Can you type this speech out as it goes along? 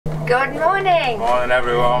Good morning. Morning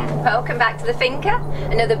everyone. Welcome back to the finca.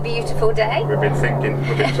 Another beautiful day. We've been thinking,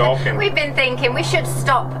 we've been talking. We've been thinking we should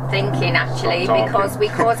stop thinking actually, Stop because we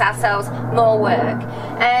cause ourselves more work.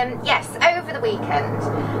 Yes, over the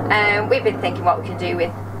weekend we've been thinking what we can do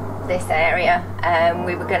with this area.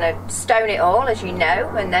 We were going to stone it all, as you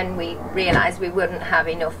know, and then we realised we wouldn't have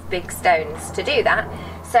enough big stones to do that.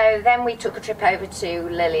 So then we took a trip over to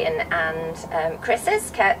Lillian and Chris's,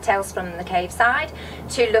 Tales from the Cave side,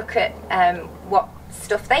 to look at what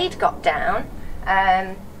stuff they'd got down,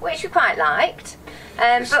 which we quite liked.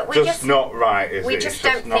 But we just not right, is it? We just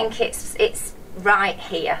don't think it's right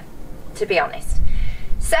here, to be honest.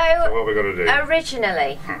 So what are we going to do?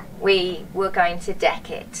 Originally, we were going to deck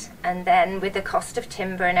it, and then with the cost of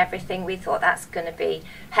timber and everything, we thought that's going to be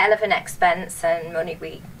hell of an expense and money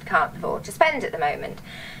we can't afford to spend at the moment.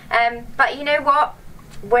 But you know what?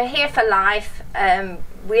 We're here for life.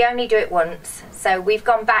 We only do it once, so we've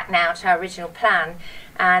gone back now to our original plan,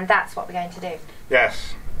 and that's what we're going to do.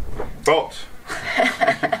 Yes, but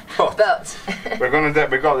we're going to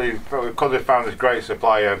because we found this great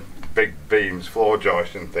supply of big beams, floor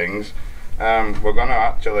joists and things. We're going to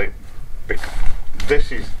actually,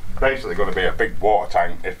 this is basically going to be a big water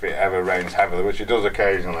tank if it ever rains heavily, which it does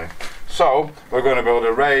occasionally. So we're going to build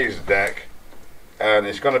a raised deck, and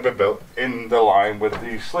it's going to be built in the line with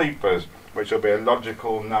these sleepers, which will be a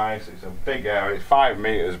logical, nice, it's a big area, it's 5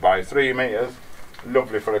 metres by 3 metres,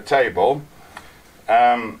 lovely for a table.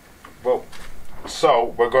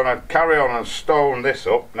 So we're going to carry on and stone this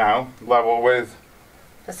up now, level with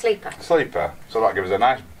the sleeper. So that gives us a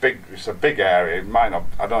nice big, it's a big area. It might not,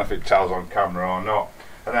 I don't know if it tells on camera or not.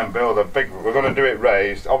 And then build a big, we're going to do it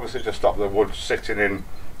raised, obviously to stop the wood sitting in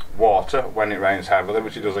water when it rains heavily,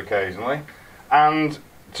 which it does occasionally, and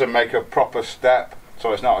to make a proper step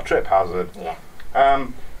so it's not a trip hazard. Yeah.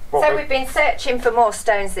 So we've been searching for more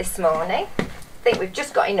stones this morning. I think we've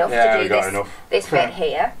just got enough to do this bit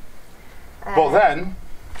here. But then,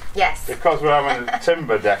 yes, because we're having the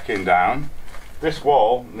timber decking down, this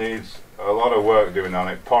wall needs a lot of work doing on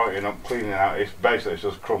it, pointing up, cleaning out. It's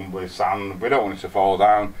just crumbly sand. We don't want it to fall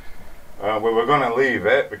down. We were going to leave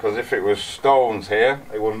it because if it was stones here,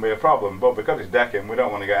 it wouldn't be a problem. But because it's decking, we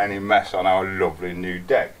don't want to get any mess on our lovely new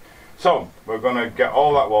deck. So we're going to get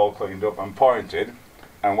all that wall cleaned up and pointed.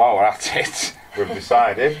 And while we're at it, we've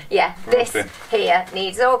decided. Yeah, this here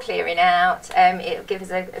needs all clearing out. It'll give us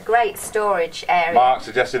a great storage area. Mark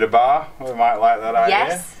suggested a bar. We might like that idea.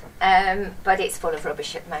 Yes. But it's full of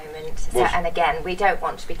rubbish at the moment, so, and again we don't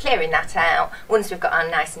want to be clearing that out once we've got our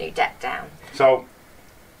nice new deck down. So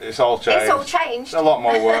it's all changed. It's all changed. A lot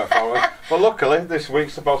more work for us. But luckily this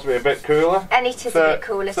week's supposed to be a bit cooler. And it is a bit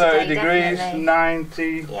cooler 30 today, degrees, definitely.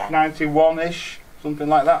 90, yeah. 91-ish, something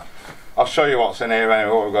like that. I'll show you what's in here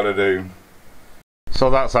anyway, what we've got to do.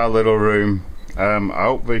 So that's our little room. I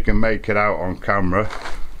hope we can make it out on camera.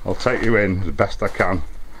 I'll take you in as best I can.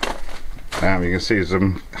 You can see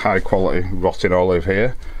some high quality rotting olive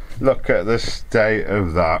here. Look at the state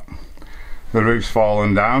of that. The roof's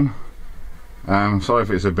fallen down. Sorry if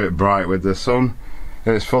it's a bit bright with the sun.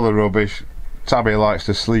 It's full of rubbish. Tabby likes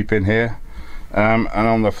to sleep in here and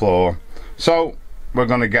on the floor. So we're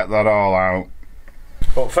going to get that all out.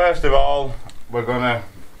 But first of all, we're going to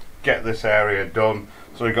get this area done.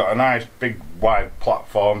 So we've got a nice big wide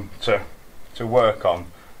platform to work on.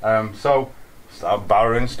 So start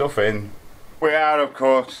barrowing stuff in. We are of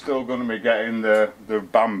course still going to be getting the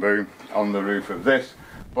bamboo on the roof of this,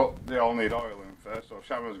 but they all need oiling first, so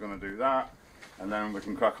Sharon's going to do that, and then we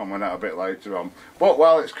can crack on with that a bit later on. But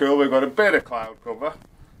while it's cool, we've got a bit of cloud cover.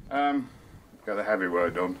 Get the heavy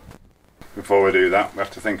work done. Before we do that, we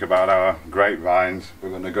have to think about our grapevines.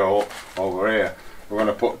 We're going to go over here. We're going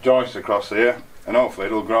to put joists across here, and hopefully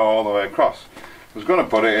it'll grow all the way across. I was going to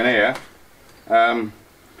put it in here,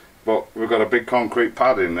 but we've got a big concrete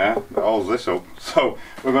pad in there that holds this up, so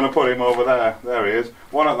we're going to put him over there. There he is,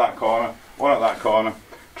 one at that corner, one at that corner,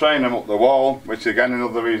 train him up the wall, which again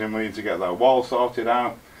another reason we need to get that wall sorted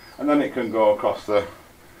out, and then it can go across the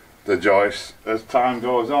joists as time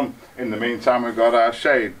goes on. In the meantime, we've got our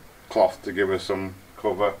shade cloth to give us some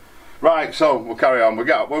cover. Right, so we'll carry on. We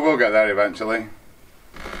will get there eventually.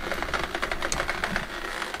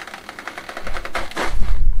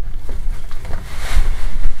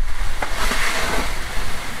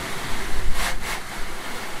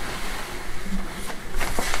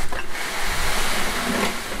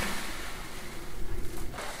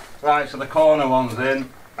 Right, so the corner one's in.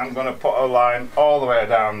 I'm going to put a line all the way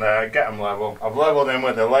down there, get them level. I've levelled in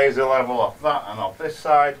with a laser level off that and off this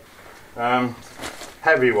side.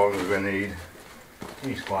 Heavy ones we need.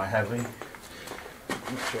 He's quite heavy.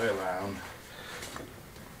 Which way around?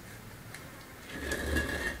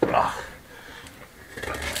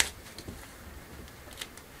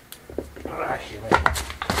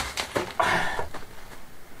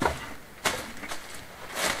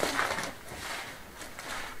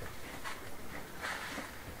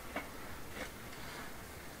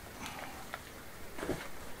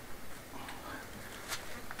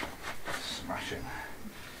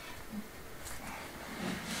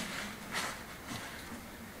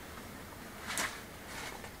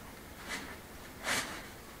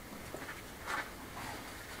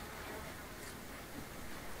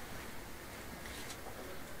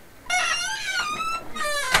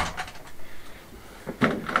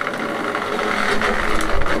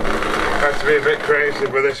 to be a bit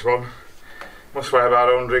creative with this one. Must weigh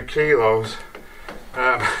about 100 kilos. What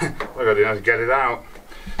I've got to do now is get it out.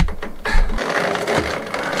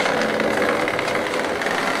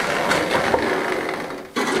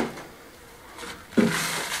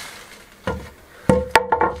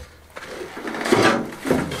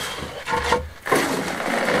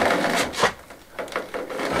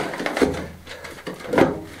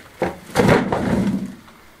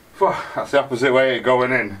 That's the opposite way of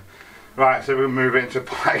going in. Right, so we'll move it into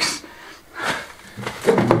place.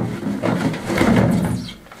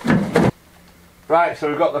 Right, so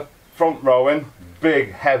we've got the front row in.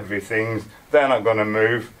 Big, heavy things. They're not going to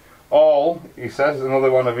move. All, he says,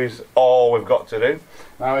 another one of his all we've got to do.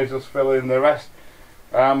 Now he's just filling the rest.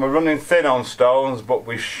 We're running thin on stones, but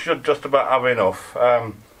we should just about have enough.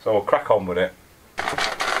 So we'll crack on with it.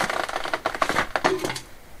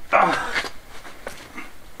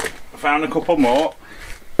 Found a couple more.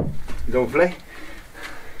 Lovely.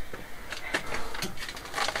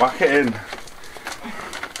 Whack it in.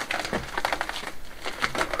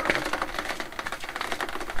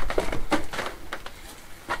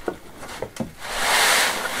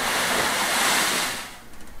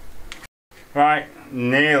 Right,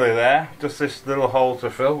 nearly there. Just this little hole to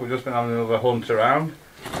fill. We've just been having another hunt around.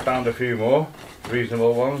 Found a few more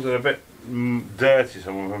reasonable ones. They're a bit dirty,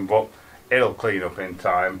 some of them, but it'll clean up in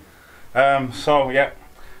time. So yeah,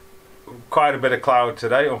 quite a bit of cloud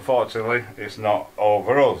today. Unfortunately, it's not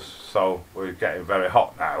over us, so we're getting very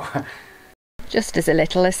hot now. Just as a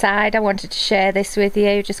little aside, I wanted to share this with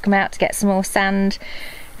you. Just come out to get some more sand,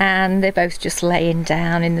 and they're both just laying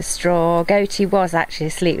down in the straw. Goatee was actually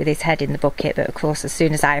asleep with his head in the bucket, but of course as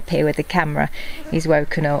soon as I appear with the camera, he's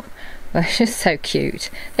woken up. Well, it's just so cute.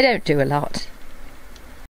 They don't do a lot.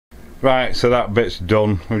 Right, so that bit's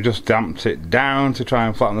done. We've just damped it down to try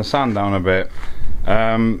and flatten the sand down a bit.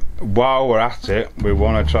 While we're at it, we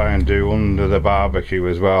want to try and do under the barbecue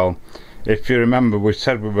as well. If you remember, we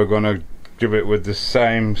said we were going to do it with the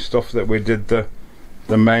same stuff that we did the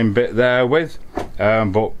main bit there with,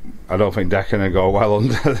 but I don't think decking will go well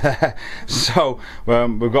under there. So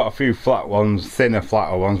we've got a few flat ones, thinner,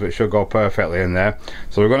 flatter ones, which should go perfectly in there.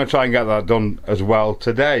 So we're going to try and get that done as well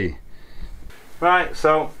today. Right,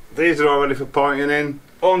 so these are all ready for pointing in.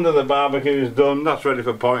 Under the barbecue is done, that's ready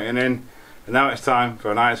for pointing in. And now it's time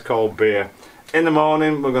for an ice cold beer. In the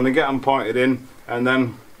morning we're going to get them pointed in and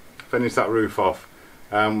then finish that roof off.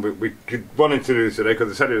 We wanted to do this today because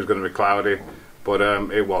they said it was going to be cloudy, but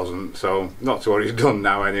it wasn't, so not to worry, it's done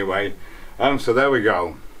now anyway. So there we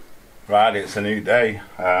go. Right, it's a new day.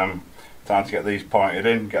 Time to get these pointed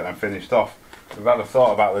in, get them finished off. We've had a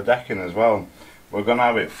thought about the decking as well. We're going to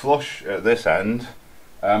have it flush at this end.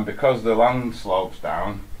 Because the land slopes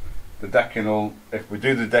down, the decking will, if we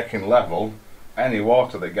do the decking level, any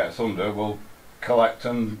water that gets under will collect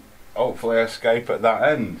and hopefully escape at that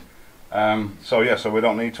end. So yeah, so we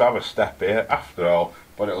don't need to have a step here after all,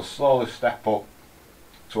 but it'll slowly step up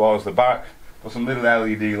towards the back. Put some little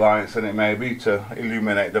LED lights in it maybe to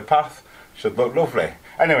illuminate the path. Should look lovely.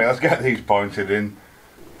 Anyway, let's get these pointed in.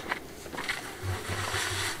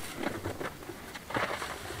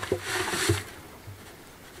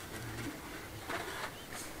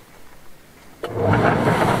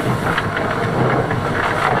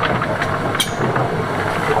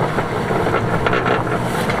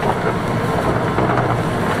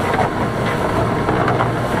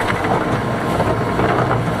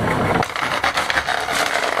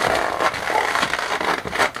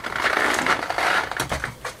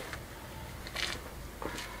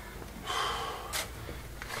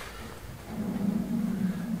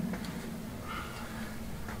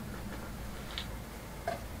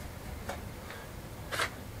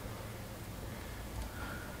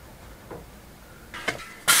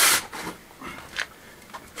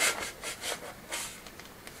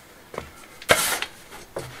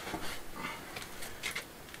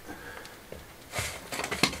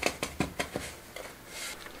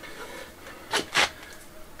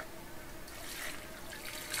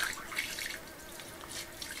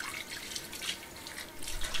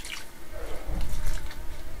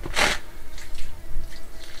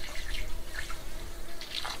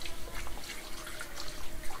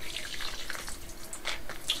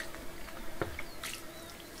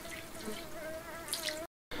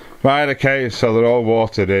 Right, okay, so they're all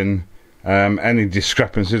watered in. Any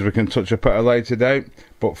discrepancies we can touch up at a later date,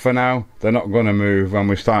 but for now they're not going to move when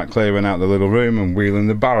we start clearing out the little room and wheeling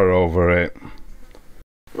the barrow over it.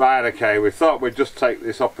 Right, okay, we thought we'd just take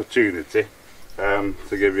this opportunity to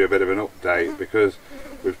give you a bit of an update, because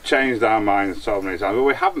we've changed our minds so many times. Well,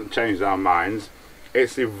 we haven't changed our minds,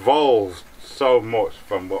 it's evolved so much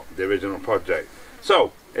from what the original project.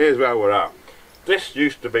 So here's where we're at. This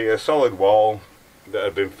used to be a solid wall that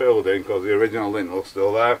had been filled in because the original lintel's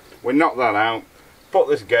still there. We knocked that out, put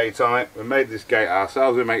this gate on it, we made this gate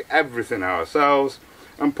ourselves, we make everything ourselves,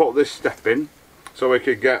 and put this step in so we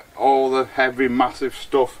could get all the heavy massive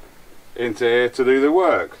stuff into here to do the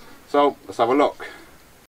work. So let's have a look.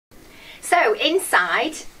 So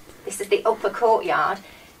inside, this is the upper courtyard,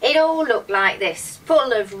 it all looked like this,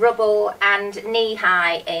 full of rubble and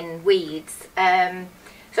knee-high in weeds.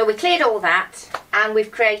 So we cleared all that and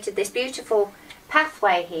we've created this beautiful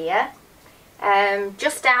pathway here,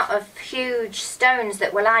 just out of huge stones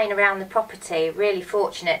that were lying around the property. Really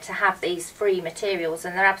fortunate to have these free materials,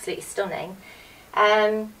 and they're absolutely stunning,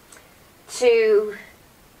 to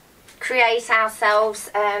create ourselves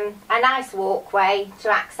a nice walkway to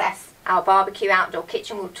access our barbecue outdoor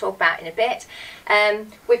kitchen we'll talk about in a bit.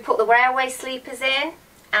 We put the railway sleepers in,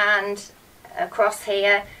 and across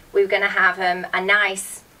here we're going to have a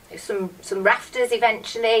nice some rafters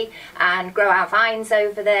eventually, and grow our vines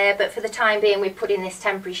over there, but for the time being we put in this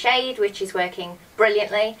temporary shade which is working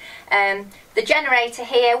brilliantly. The generator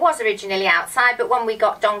here was originally outside, but when we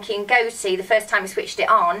got Donkey and Goatee, the first time we switched it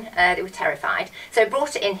on, they were terrified, so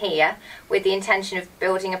brought it in here with the intention of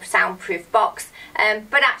building a soundproof box,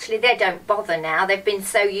 but actually they don't bother now. They've been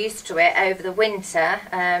so used to it over the winter,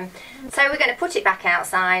 so we're going to put it back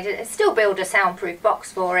outside and still build a soundproof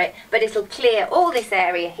box for it, but it'll clear all this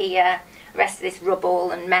area here. The rest of this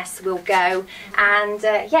rubble and mess will go, and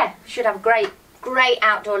yeah, should have a great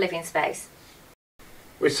outdoor living space.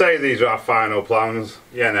 We say these are our final plans,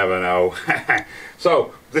 you never know.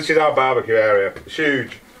 So this is our barbecue area, it's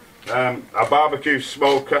huge. Our barbecue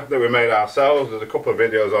smoker that we made ourselves, there's a couple of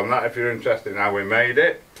videos on that if you're interested in how we made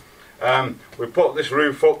it. We put this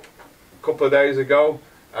roof up a couple of days ago.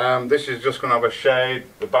 This is just going to have a shade,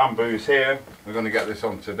 the bamboo's here, we're going to get this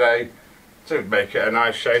on today to make it a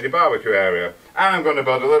nice shady barbecue area. And I'm going to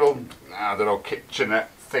build a little, I don't know, kitchenette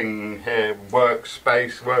thing here, work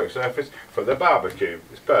surface for the barbecue.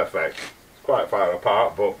 It's perfect. It's quite far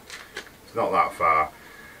apart, but it's not that far.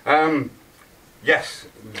 Yes,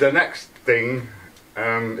 the next thing,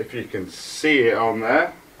 if you can see it on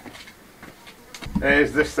there,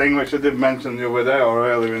 is this thing which I did mention the other day or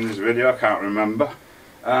earlier in this video, I can't remember.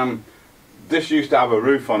 This used to have a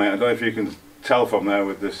roof on it. I don't know if you can tell from there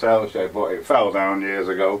with the sail shade, but it fell down years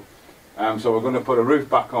ago. So we're going to put a roof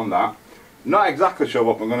back on that. Not exactly sure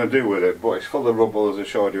what we're going to do with it, but it's full of rubble as I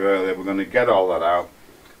showed you earlier. We're going to get all that out.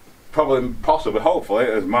 Probably, possibly, hopefully,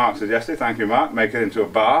 as Mark suggested, thank you Mark, make it into a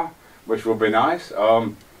bar, which will be nice.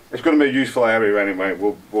 It's going to be a useful area anyway.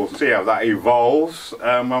 We'll see how that evolves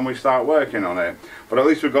when we start working on it. But at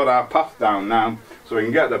least we've got our path down now, so we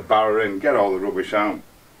can get the barrow in, get all the rubbish out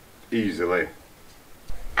easily.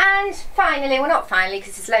 And finally, well not finally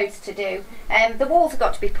because there's loads to do, the walls have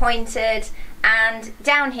got to be pointed, and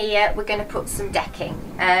down here we're going to put some decking.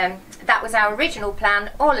 That was our original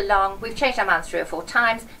plan all along. We've changed our minds 3 or 4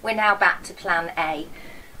 times. We're now back to plan A.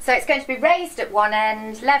 So it's going to be raised at one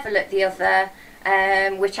end, level at the other,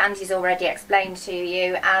 which Andy's already explained to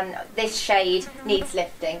you, and this shade needs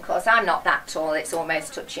lifting because I'm not that tall, it's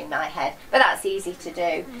almost touching my head, but that's easy to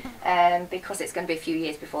do because it's going to be a few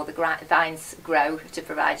years before the vines grow to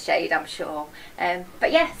provide shade, I'm sure.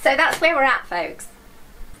 But yeah, so that's where we're at, folks.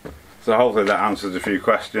 So hopefully that answers a few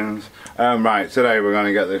questions. Right, today we're going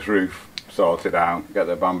to get this roof sorted out, get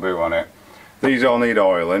the bamboo on it. These all need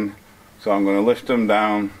oiling, so I'm going to lift them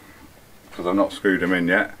down because I've not screwed them in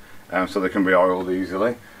yet, so they can be oiled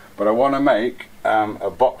easily. But I want to make a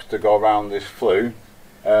box to go around this flue,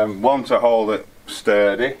 1 to hold it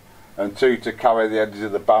sturdy, and 2 to carry the edges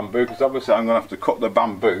of the bamboo, because obviously I'm going to have to cut the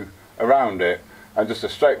bamboo around it, and just a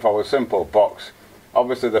straightforward simple box.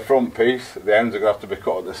 Obviously the front piece, the ends are going to have to be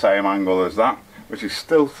cut at the same angle as that, which is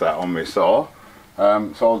still set on my saw.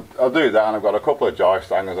 So I'll do that, and I've got a couple of joist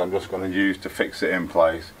hangers I'm just going to use to fix it in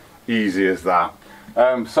place. Easy as that.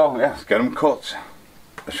 So yeah, let's get them cut.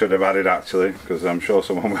 I should have added actually, because I'm sure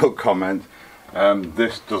someone will comment,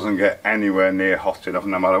 this doesn't get anywhere near hot enough.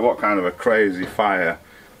 No matter what kind of a crazy fire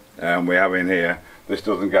we have in here, this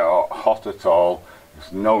doesn't get hot at all.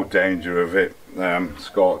 There's no danger of it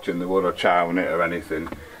scorching the wood or charring it or anything.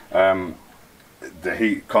 The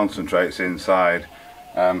heat concentrates inside,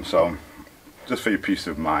 so just for your peace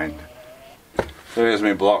of mind. So here's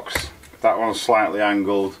my blocks. That one's slightly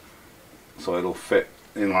angled, so it'll fit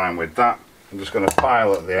in line with that. I'm just going to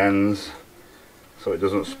file at the ends so it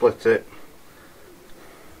doesn't split it.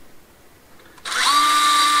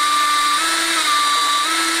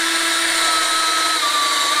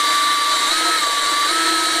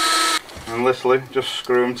 And literally just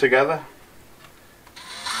screw them together.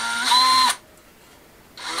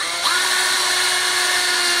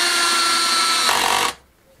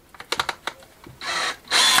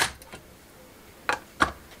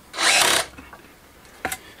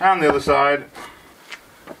 and the other side,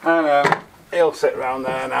 and he'll sit around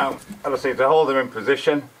there now. I just need to hold him in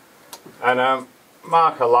position and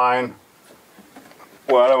mark a line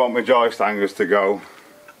where I want my joist hangers to go.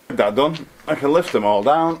 With that done, I can lift them all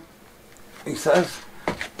down, he says.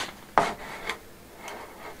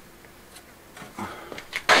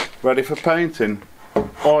 Ready for painting,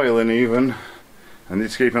 oiling even, and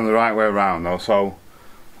it's keeping them the right way around though, so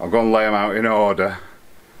I'll go and lay them out in order.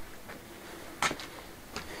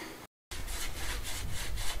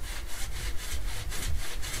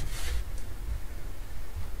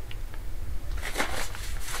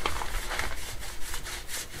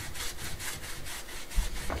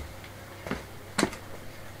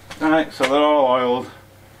 Right, so they're all oiled.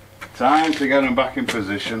 Time to get them back in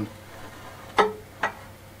position.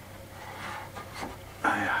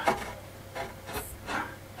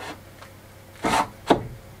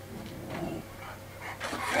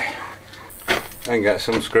 And get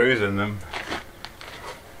some screws in them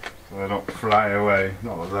so they don't fly away,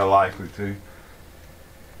 not that they're likely to.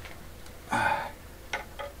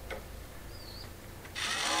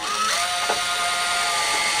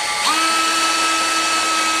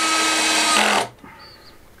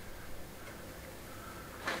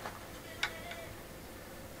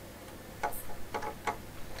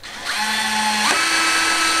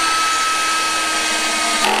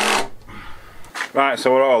 Right,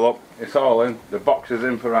 so we're all up, it's all in, the box is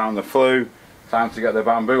in for around the flue, time to get the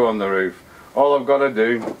bamboo on the roof. All I've got to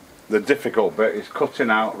do, the difficult bit, is cutting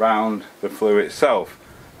out round the flue itself.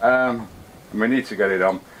 We need to get it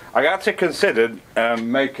on. I actually considered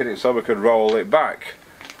making it so we could roll it back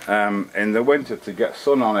in the winter to get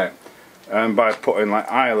sun on it, by putting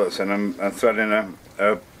like eyelets in them and threading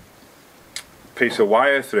a piece of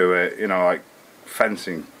wire through it, you know, like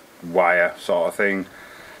fencing wire sort of thing.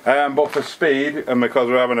 But for speed, and because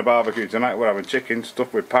we're having a barbecue tonight, we're having chicken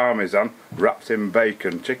stuffed with parmesan, wrapped in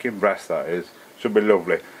bacon, chicken breast that is, should be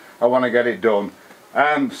lovely. I want to get it done.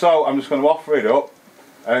 So I'm just going to offer it up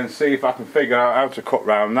and see if I can figure out how to cut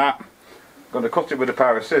round that. I'm going to cut it with a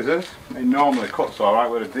pair of scissors. It normally cuts alright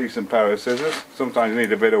with a decent pair of scissors. Sometimes you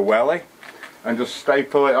need a bit of welly. And just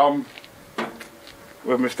staple it on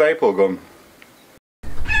with my staple gun.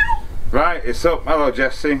 Right, it's up. Hello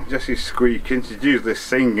Jessie. Jessie's squeaking. She's usually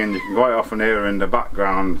singing. You can quite often hear her in the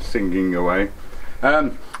background singing away.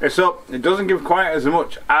 It's up. It doesn't give quite as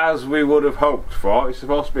much as we would have hoped for. It's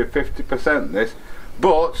supposed to be 50% this,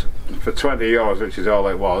 but for €20, which is all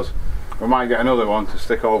it was, we might get another one to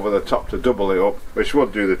stick over the top to double it up, which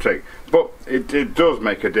would do the trick. But it does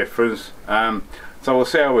make a difference. So we'll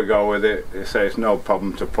see how we go with it. They say it's no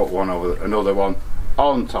problem to put one over another one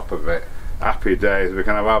on top of it. Happy days, we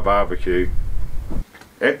can have our barbecue.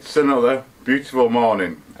 It's another beautiful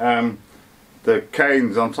morning. The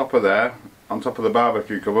canes on top of there, on top of the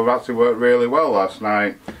barbecue cover, have actually worked really well last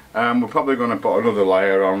night. We're probably going to put another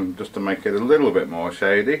layer on just to make it a little bit more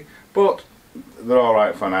shady, but they're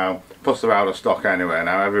alright for now. Plus they're out of stock anyway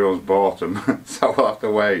now, everyone's bought them, so we'll have to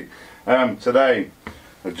wait. Today,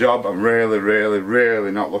 a job I'm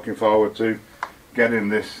really not looking forward to, getting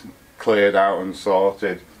this cleared out and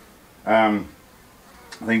sorted. I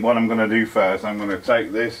think what I'm going to do first, I'm going to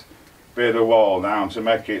take this bit of wall down to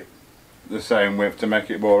make it the same width, to make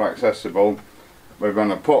it more accessible. We're going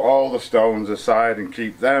to put all the stones aside and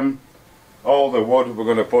keep them. All the wood we're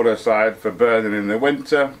going to put aside for burning in the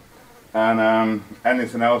winter, and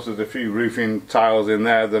anything else, there's a few roofing tiles in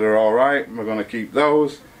there that are alright, we're going to keep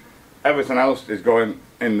those. Everything else is going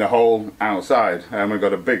in the hole outside, and we've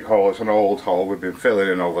got a big hole. It's an old hole we've been filling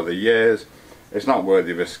in over the years. It's not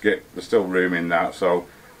worthy of a skip, there's still room in that, so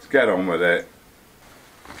let's get on with it.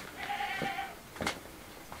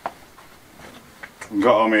 I've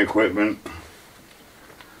got all my equipment.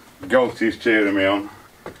 Goatie's cheering me on.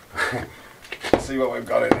 Let's see what we've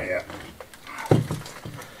got in here.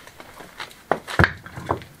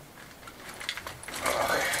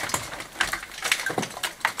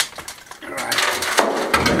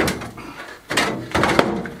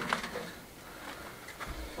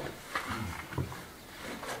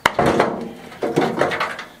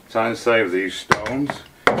 Time to save these stones.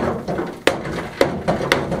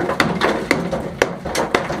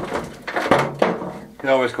 They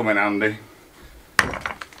always come in handy.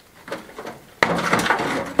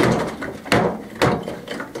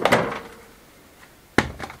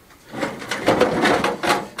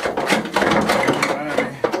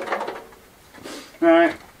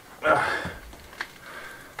 Right.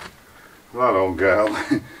 That old girl.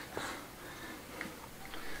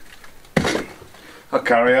 I'll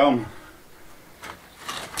carry on.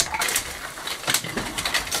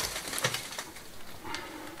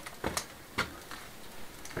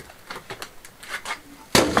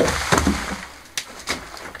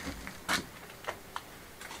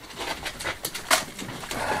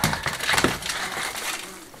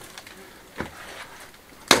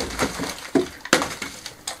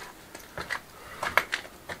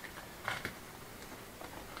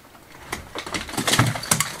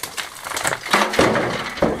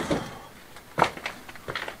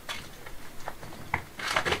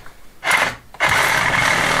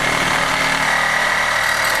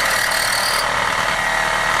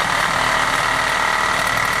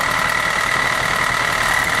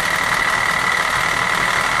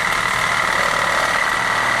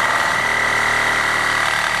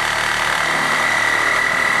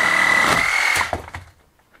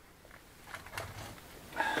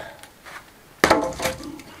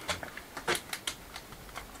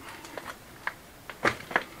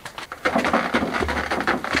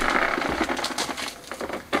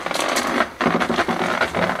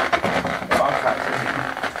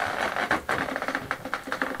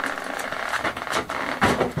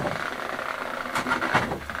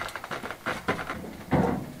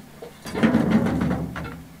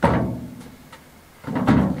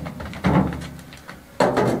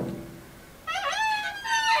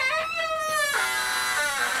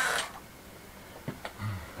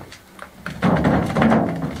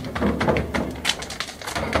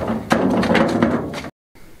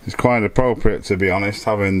 quite appropriate, to be honest,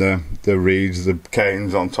 having the reeds, the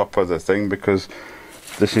canes on top of the thing, because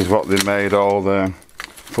this is what they made all the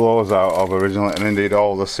floors out of originally, and indeed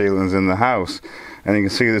all the ceilings in the house. And you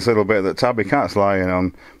can see this little bit that Tabby Cat's lying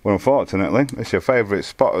on. Well, unfortunately, it's your favourite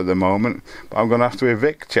spot at the moment, but I'm going to have to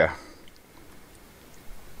evict you.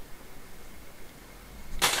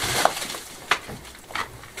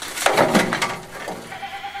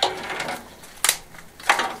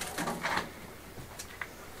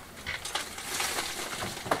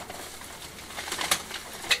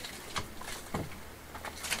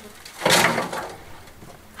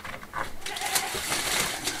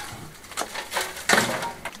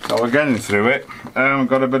 So we're getting through it.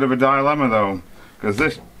 Got a bit of a dilemma though, because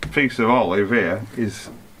this piece of olive here is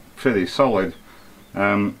pretty solid.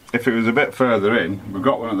 If it was a bit further in, we've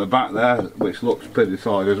got one at the back there which looks pretty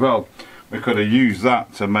solid as well. We could have used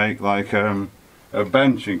that to make like a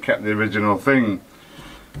bench and kept the original thing.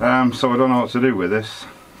 So I don't know what to do with this.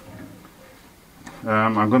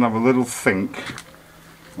 I'm going to have a little think.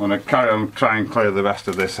 I'm going to carry on try and clear the rest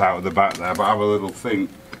of this out of the back there, but have a little think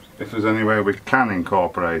if there's any way we can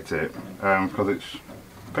incorporate it, because it's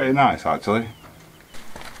pretty nice actually.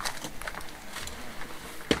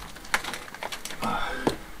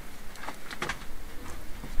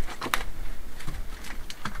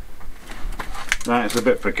 Right, it's a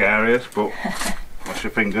bit precarious, but wash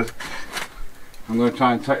your fingers. I'm going to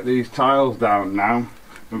try and take these tiles down now.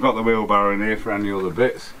 We've got the wheelbarrow in here for any other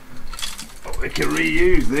bits, but we can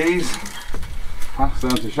reuse these. Pass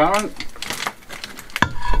them to Sharon.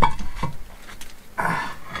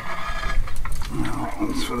 That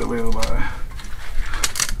one's for the wheelbarrow.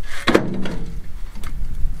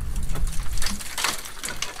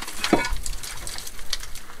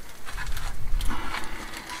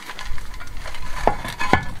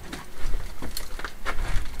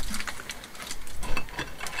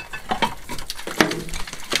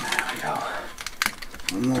 There we go.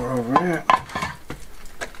 One more over here.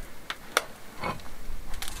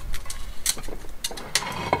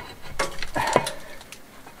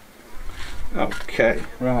 Okay,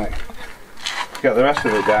 right. Get the rest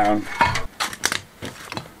of it down.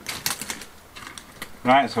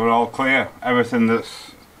 Right, so we're all clear. Everything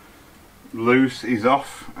that's loose is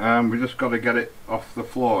off. We just got to get it off the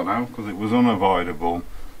floor now because it was unavoidable.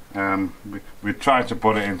 We tried to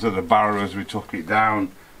put it into the barrow as we took it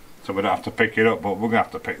down, so we don't have to pick it up, but we're going to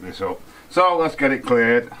have to pick this up. So let's get it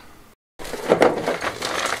cleared.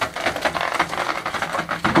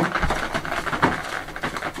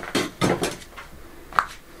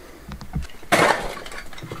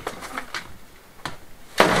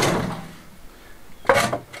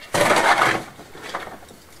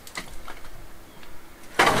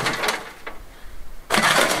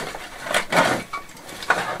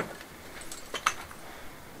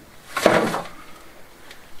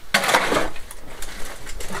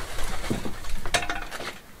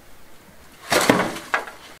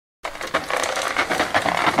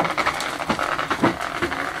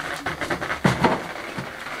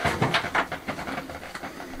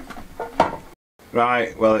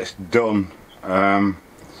 Right, well it's done.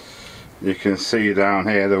 You can see down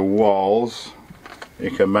here the walls,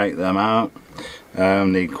 you can make them out.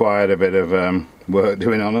 Need quite a bit of work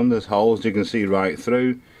doing on them. There's holes you can see right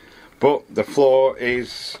through, but the floor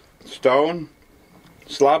is stone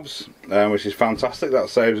slabs, which is fantastic. That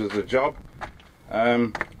saves us the job.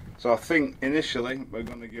 So I think initially we're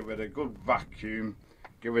going to give it a good vacuum,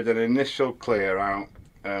 give it an initial clear out,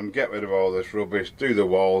 get rid of all this rubbish, do the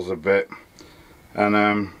walls a bit,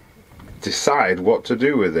 and decide what to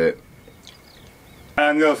do with it.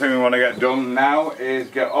 And the other thing we want to get done now is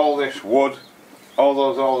get all this wood,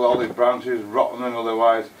 all these branches, rotten and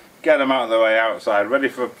otherwise, get them out of the way outside, ready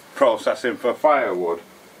for processing for firewood.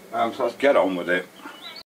 So let's get on with it.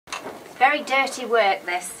 It's very dirty work,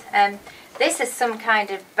 this. This is some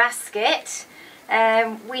kind of basket.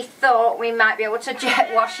 We thought we might be able to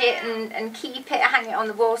jet wash it and keep it, hang it on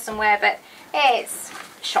the wall somewhere, but it's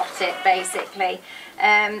shot it basically.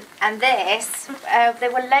 And this,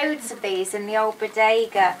 there were loads of these in the old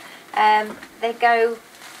bodega. They go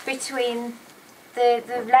between the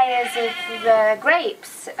layers of the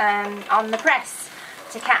grapes on the press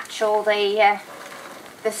to catch all the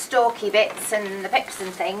stalky bits and the pips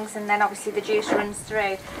and things, and then obviously the juice runs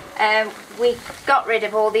through. We got rid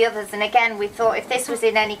of all the others, and again we thought if this was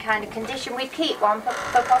in any kind of condition we'd keep one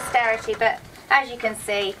for posterity, but as you can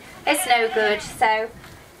see it's no good, so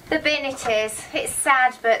the bin it is. It's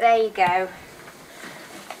sad, but there you go.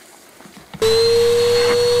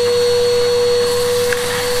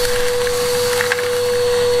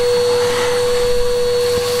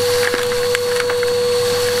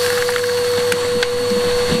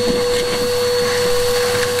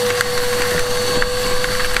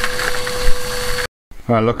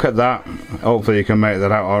 Right, look at that. Hopefully you can make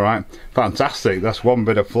that out alright. Fantastic, that's one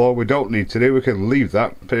bit of floor we don't need to do. We can leave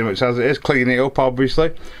that pretty much as it is. Clean it up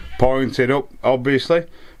obviously, point it up obviously,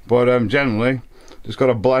 but generally just got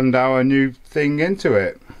to blend our new thing into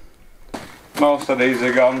it. Most of these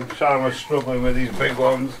are gone. Sharon was struggling with these big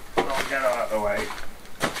ones. I'll get out of the way.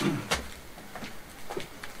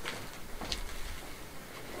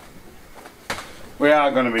 We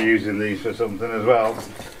are going to be using these for something as well.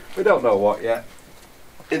 We don't know what yet.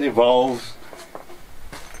 It evolves.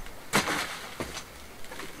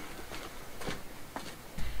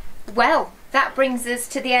 Well, that brings us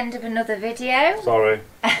to the end of another video. Sorry.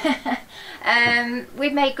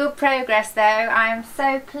 We've made good progress though. I am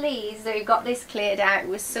so pleased that we got this cleared out. It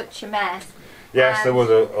was such a mess. Yes, there was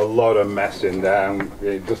a lot of messing down.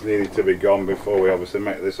 It just needed to be gone before we obviously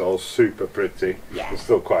make this all super pretty. Yeah. There's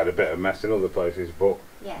still quite a bit of mess in other places, but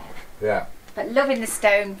yeah. But loving the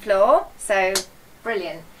stone floor, so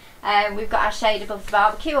brilliant. We've got our shade above the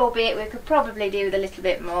barbecue, albeit we could probably do with a little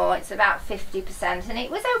bit more. It's about 50%, and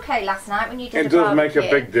it was okay last night when you did the barbecue. It does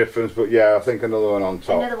make a big difference, but yeah, I think another one on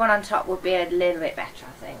top. Another one on top would be a little bit better,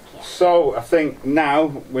 I think. Yeah. So I think now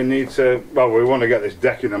we need to, well, we want to get this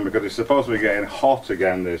decking on because it's supposed to be getting hot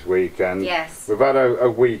again this weekend. Yes. We've had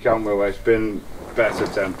a week, haven't we, where it's been better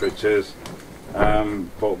temperatures,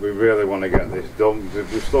 but we really want to get this done.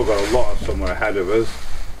 We've still got a lot of summer ahead of us,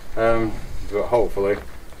 but hopefully.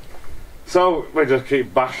 So we just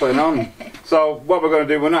keep battling on. So what we're going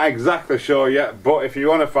to do, we're not exactly sure yet, but if you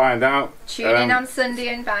want to find out, tune in on Sunday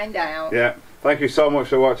and find out. Yeah. Thank you so much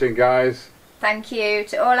for watching, guys. Thank you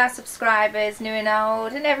to all our subscribers, new and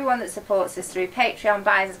old, and everyone that supports us through Patreon,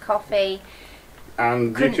 buys us coffee,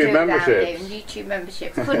 and YouTube memberships. And YouTube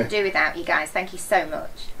memberships. Couldn't do without you guys. Thank you so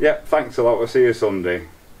much. Yep. Thanks a lot. We'll see you Sunday.